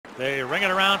They ring it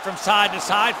around from side to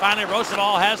side. Finally,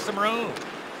 Rosendahl has some room.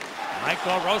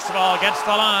 Michael Rosendahl against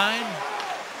the line.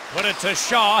 Put it to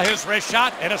Shaw, his wrist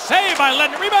shot, and a save by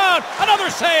Lennon. Rebound, another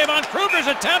save on Kruger's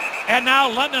attempt, and now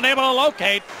Lennon able to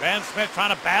locate. Ben Smith trying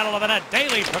to battle to the net.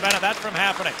 Daly prevented that from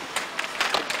happening.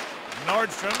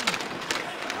 Nordstrom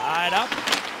tied up.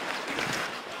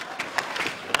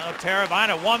 Now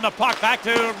Teravainen won the puck back to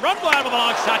Rundblad with a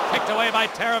long shot kicked away by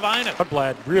Teravainen.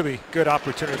 Rundblad, really good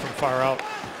opportunity from far out.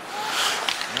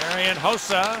 Marian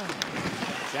Hossa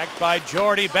checked by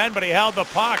Jordy Ben, but he held the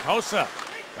puck. Hossa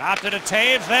dropped it to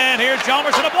Taves, then here's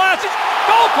Hjalmarsson, a blast.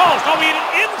 Goal post! Oh, he hit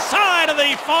it inside of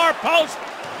the far post.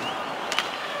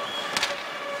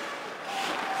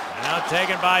 Now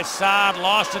taken by Saad,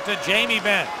 lost it to Jamie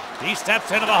Benn. He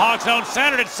steps into the Hawk zone,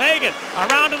 centered it, Sagan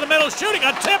around to the middle, shooting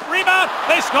a tip, rebound.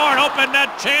 They score an open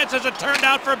net chance as it turned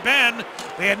out for Ben.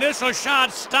 The initial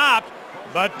shot stopped,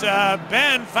 but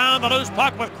Ben found the loose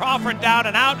puck with Crawford down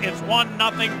and out. It's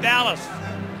 1-0 Dallas.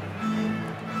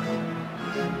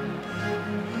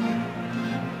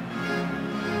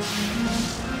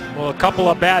 Well, a couple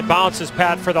of bad bounces,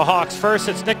 Pat, for the Hawks. First,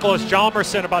 it's Nicholas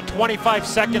Hjalmarsson about 25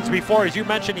 seconds before, as you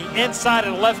mentioned, he inside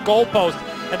of the left goalpost.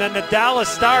 And then the Dallas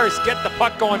Stars get the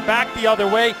puck going back the other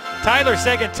way. Tyler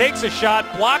Seguin takes a shot,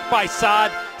 blocked by Saad,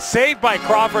 saved by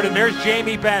Crawford, and there's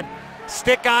Jamie Benn.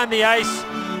 Stick on the ice,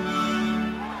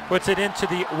 puts it into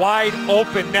the wide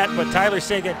open net, but Tyler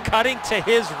Seguin cutting to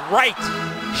his right.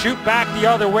 Shoot back the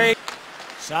other way.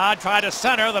 Saad tried to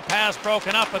center, the pass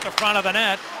broken up at the front of the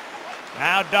net.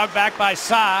 Now dug back by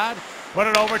Saad. Put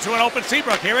it over to an open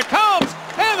Seabrook. Here it comes.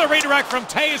 And the redirect from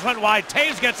Taves went wide.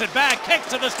 Taves gets it back, kicks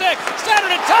to the stick.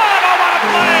 Centered in time. Oh, what a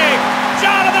play!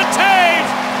 Jonathan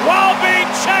Taves, while being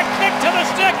checked, kicked to the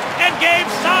stick and gave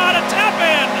Saad a tap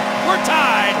in. We're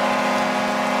tied.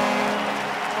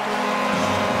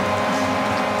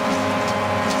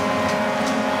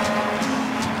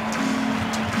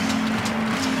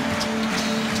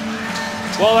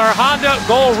 Well, our Honda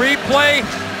goal replay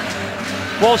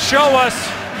will show us.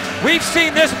 We've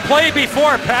seen this play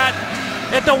before, Pat,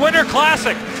 at the Winter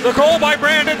Classic. The goal by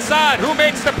Brandon Saad, who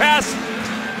makes the pass,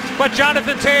 but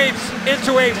Jonathan Taves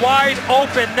into a wide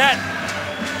open net.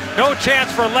 No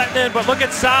chance for letting in, but look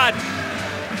at Saad.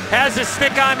 Has his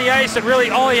stick on the ice, and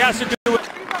really all he has to do is...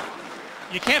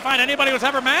 You can't find anybody who's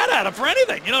ever mad at him for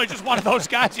anything. You know, he's just one of those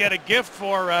guys. He had a gift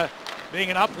for being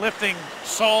an uplifting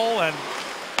soul, and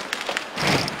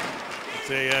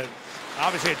it's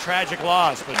obviously a tragic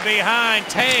loss. But behind,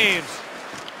 Taves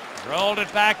rolled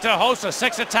it back to Hossa.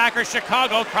 6 attackers,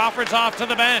 Chicago. Crawford's off to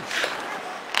the bench.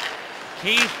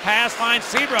 Keith pass finds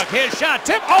Seabrook. His shot.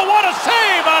 Tip. Oh, what a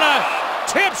save on a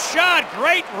tip shot.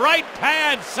 Great right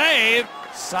pad save.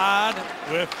 Saad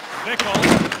with Bickle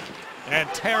and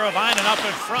Teravainen up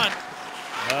in front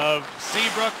of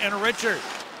Seabrook and Richards.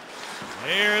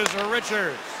 Here's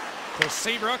Richards to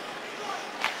Seabrook.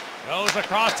 Goes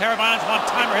across. Teravainen's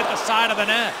one-timer hit the side of the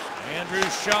net. Andrew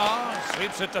Shaw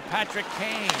sweeps it to Patrick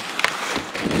Kane.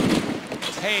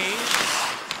 Taves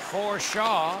for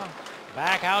Shaw.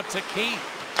 Back out to Keith.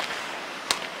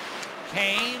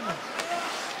 Kane.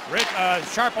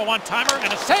 Sharp a one-timer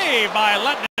and a save by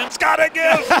Lettinen. It's gotta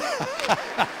give!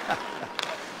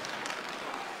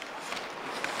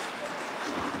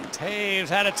 Taves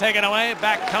had it taken away.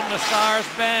 Back come the Stars.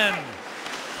 Ben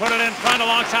put it in front, a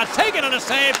long shot, taken and a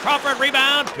save. Crawford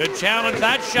rebound. Good challenge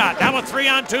that shot. Now a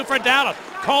 3-on-2 for Dallas.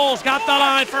 Cole's got the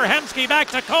line for Hemsky. Back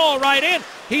to Cole, right in.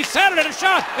 He centered it, a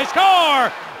shot. They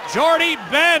score. Jordy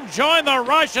Ben joined the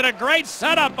rush, and a great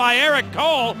setup by Eric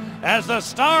Cole as the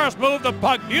Stars move the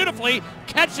puck beautifully,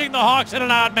 catching the Hawks in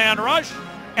an odd man rush,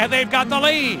 and they've got the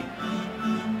lead.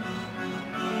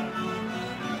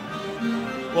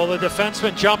 Well, the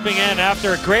defenseman jumping in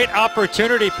after a great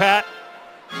opportunity, Pat,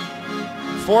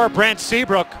 for Brent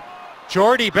Seabrook.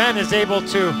 Jordy Ben is able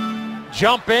to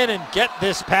jump in and get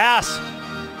this pass.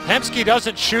 Hemsky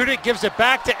doesn't shoot it, gives it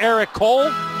back to Eric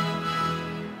Cole.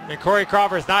 And Corey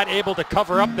Crawford is not able to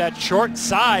cover up that short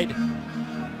side.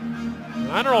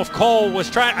 I don't know if Cole was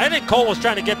trying, I think Cole was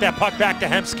trying to get that puck back to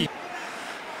Hemsky.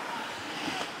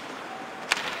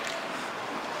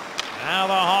 Now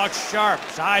the Hawks sharp,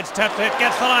 sidesteps it,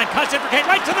 gets the line, cuts it for Kane,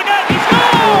 right to the net, he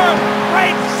scores!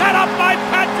 Great setup by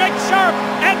Patrick Sharp,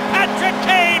 and Patrick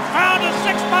Kane found a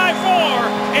 6x4.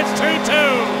 It's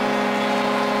 2-2.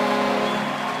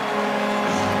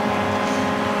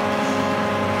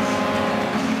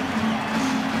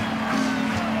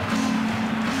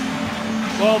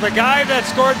 Well, the guy that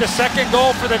scored the second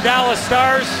goal for the Dallas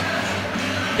Stars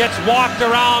gets walked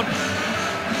around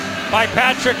by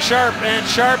Patrick Sharp, and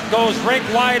Sharp goes rink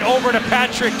wide over to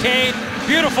Patrick Kane.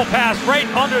 Beautiful pass right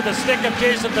under the stick of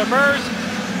Jason Demers.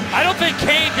 I don't think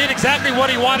Kane did exactly what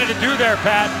he wanted to do there,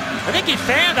 Pat. I think he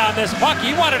fanned on this puck.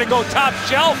 He wanted to go top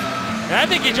shelf, and I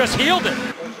think he just healed it.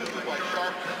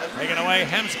 Taking away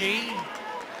Hemsky.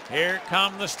 Here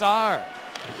come the Stars.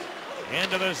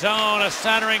 Into the zone, a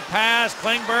centering pass.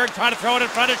 Klingberg trying to throw it in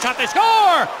front of shot. They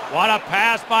score! What a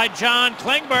pass by John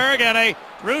Klingberg, and a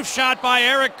roof shot by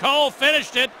Eric Cole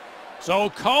finished it. So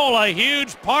Cole, a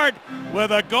huge part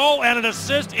with a goal and an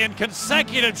assist in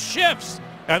consecutive shifts.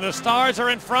 And the Stars are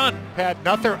in front. Had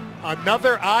another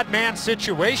odd man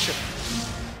situation.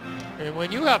 And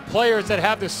when you have players that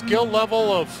have the skill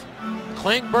level of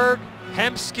Klingberg,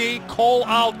 Hemsky, Cole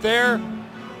out there,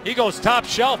 he goes top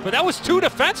shelf. But that was two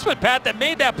defensemen, Pat, that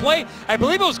made that play. I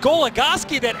believe it was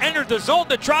Goligoski that entered the zone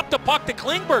to drop the puck to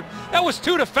Klingberg. That was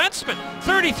two defensemen.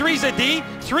 33's a D,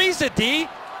 3's a D.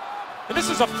 And this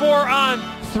is a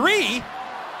 4-on-3.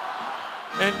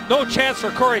 And no chance for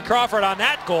Corey Crawford on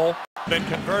that goal. Been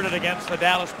converted against the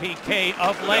Dallas PK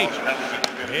of late.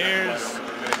 Here's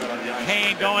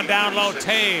Kane going down low.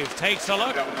 Taves takes a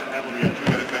look.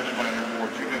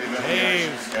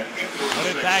 Taves put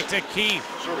it back to Keith.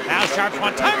 Now Sharp's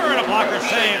one-timer and a blocker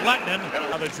save.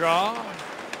 Lettinen on the draw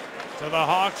to the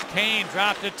Hawks. Kane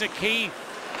dropped it to Keith.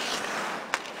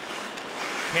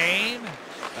 Kane,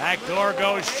 backdoor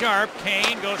goes Sharp.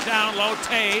 Kane goes down low.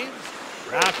 Taves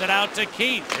dropped it out to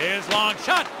Keith. His long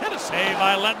shot and a save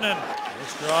by Lettinen.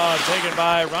 This draw taken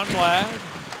by Rundblad.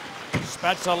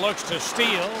 Spezza looks to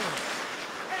steal.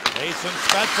 Jason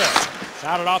Spezza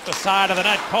shot it off the side of the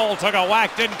net. Cole took a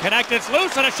whack, didn't connect. It's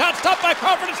loose and a shot stopped by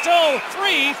Crawford. It's still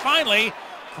 3. Finally,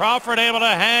 Crawford able to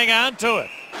hang on to it.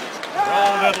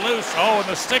 Rolled it loose. Oh, and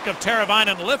the stick of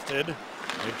Teravainen lifted.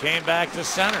 It came back to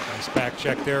center. Nice back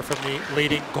check there from the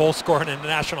leading goal scorer in the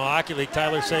National Hockey League,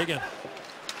 Tyler Seguin.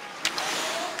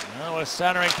 Well, a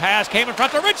centering pass came in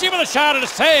front to Ritchie with a shot and a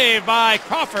save by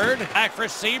Crawford. Back for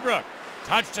Seabrook.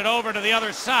 Touched it over to the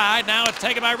other side. Now it's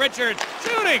taken by Richards.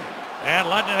 Shooting. And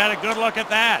London had a good look at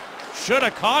that. Should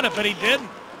have caught it, but he didn't.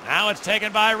 Now it's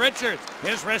taken by Richards.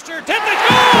 His wrister. Tipped and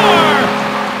score!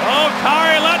 Oh,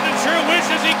 Kari London sure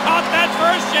wishes he caught that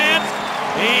first chance.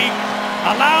 He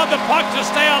allowed the puck to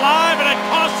stay alive, and it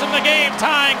cost him the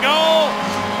game-tying goal.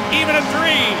 Even at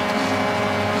 3.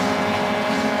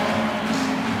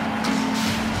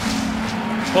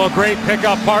 Well, great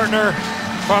pickup partner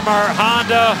from our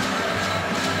Honda.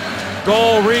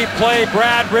 Goal replay,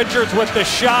 Brad Richards with the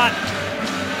shot.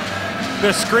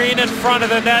 The screen in front of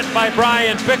the net by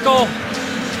Brian Bickle.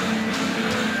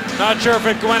 Not sure if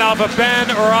it went off of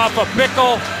Ben or off of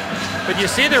Bickle, but you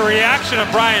see the reaction of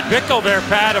Brian Bickle there,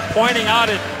 Pat, of pointing out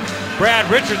at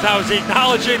Brad Richards. Now, is he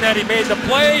acknowledging that he made the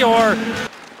play, or?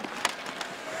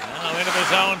 Now into the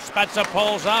zone, Spezza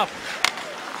pulls up.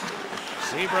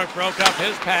 Seabrook broke up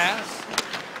his pass.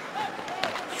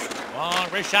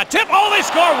 Long wrist shot, tip, oh, they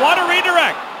score, what a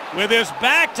redirect. With his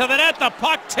back to the net, the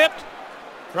puck tipped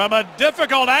from a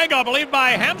difficult angle, I believe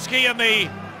by Hemsky in the,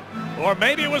 or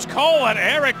maybe it was Cole, and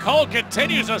Eric Cole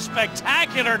continues a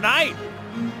spectacular night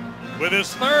with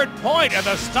his 3rd point, and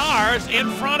the Stars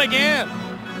in front again.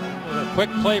 With a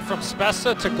quick play from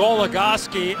Spezza to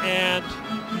Goligoski, and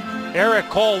Eric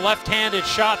Cole, left-handed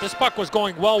shot. This puck was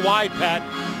going well wide, Pat,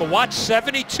 but watch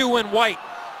 72 in white.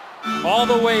 All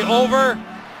the way over,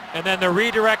 and then the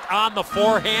redirect on the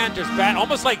forehand, just back,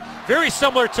 almost like very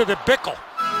similar to the Bickle.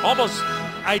 Almost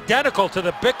identical to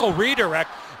the Bickle redirect,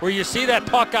 where you see that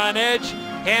puck on edge,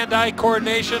 hand-eye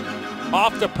coordination,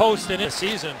 off the post in this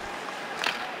season.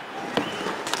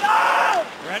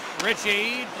 Brett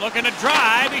Ritchie looking to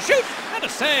drive, he shoots, and a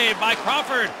save by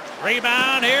Crawford.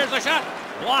 Rebound, here's the shot.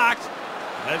 Blocked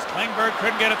as Klingberg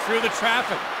couldn't get it through the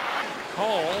traffic.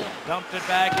 Cole dumped it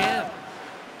back in.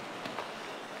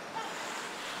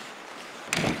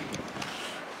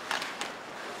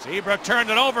 Seabrook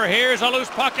turned it over. Here's a loose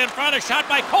puck in front. A shot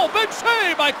by Cole. Big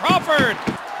save by Crawford.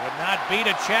 Could not beat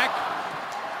a check.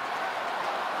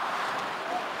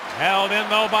 Held in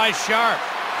though by Sharp.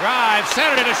 Drive,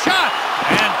 centered it, a shot.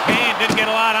 And Kane didn't get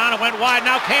a lot on it. Went wide.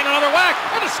 Now Kane another whack.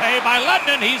 And a save by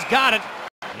Lettinen. He's got it.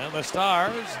 And the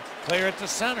Stars clear it to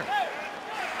center.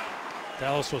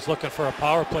 Dallas was looking for a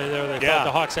power play there. They thought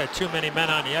the Hawks had too many men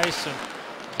on the ice, and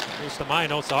at least to my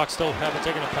notes, the Hawks still haven't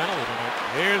taken a penalty tonight.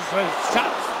 Here's the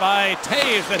shot by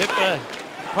Taves that hit the,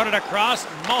 put it across.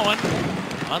 Mullen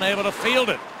unable to field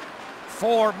it.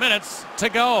 4 minutes to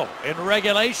go in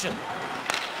regulation.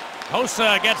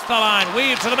 Hossa gets the line,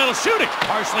 weaves to the middle, shooting.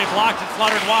 Partially blocked and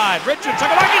fluttered wide. Richards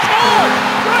took a mark, he scored!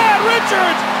 Brad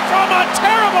Richards from a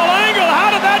terrible angle.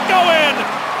 How did that go in?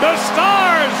 The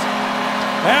Stars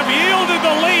have yielded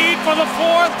the lead for the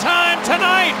 4th time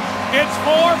tonight. It's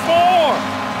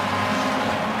 4-4.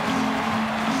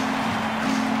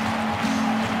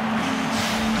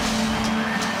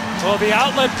 Well, the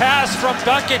outlet pass from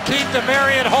Duncan Keith to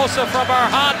Marian Hossa from our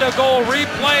Honda goal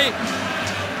replay.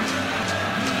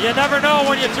 You never know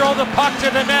when you throw the puck to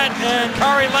the net, and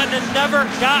Kari Lehtonen never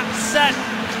got set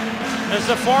as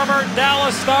the former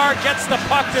Dallas Star gets the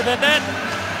puck to the net.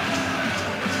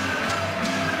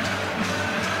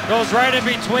 Goes right in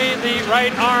between the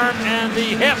right arm and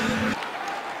the hip.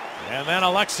 And then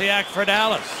Alexiak for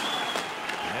Dallas.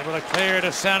 Able to clear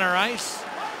to center ice.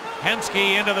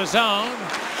 Hemsky into the zone.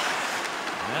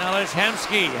 Now there's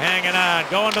Hemsky hanging on,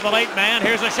 going to the late man.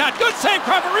 Here's a shot. Good save,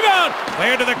 Crawford. Rebound.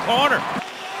 Clear to the corner.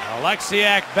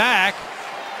 Alexiak back.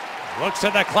 Looks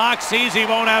at the clock, sees he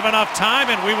won't have enough time,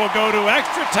 and we will go to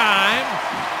extra time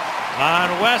on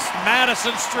West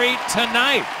Madison Street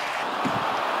tonight.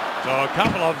 So a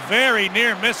couple of very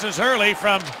near misses early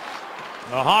from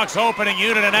the Hawks opening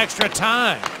unit in extra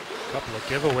time. Couple of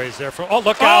giveaways there for, oh,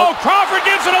 look Oh, out. Crawford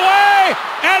gives it away,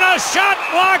 and a shot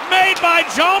block made by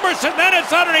Jalmerson. Then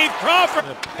it's underneath Crawford.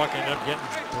 The puck ended up getting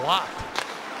blocked.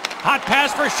 Hot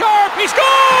pass for Sharp. He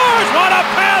scores! What a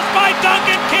pass by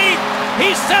Duncan Keith.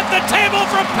 He set the table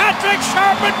from Patrick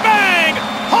Sharp, and bang!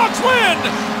 Hawks win!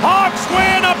 Hawks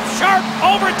win a Sharp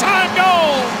overtime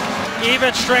goal.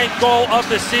 Even strength goal of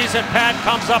the season. Pat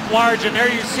comes up large, and there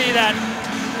you see that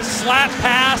slap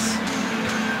pass.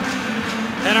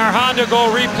 And our Honda goal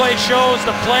replay shows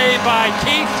the play by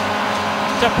Keith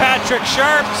to Patrick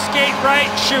Sharp. Skate right,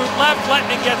 shoot left.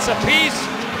 Lehtonen gets a piece,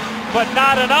 but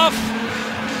not enough.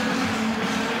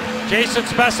 Jason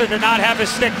Spezza did not have his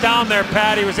stick down there,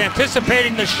 Pat. He was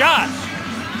anticipating the shot.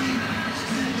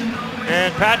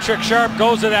 And Patrick Sharp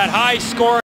goes to that high score.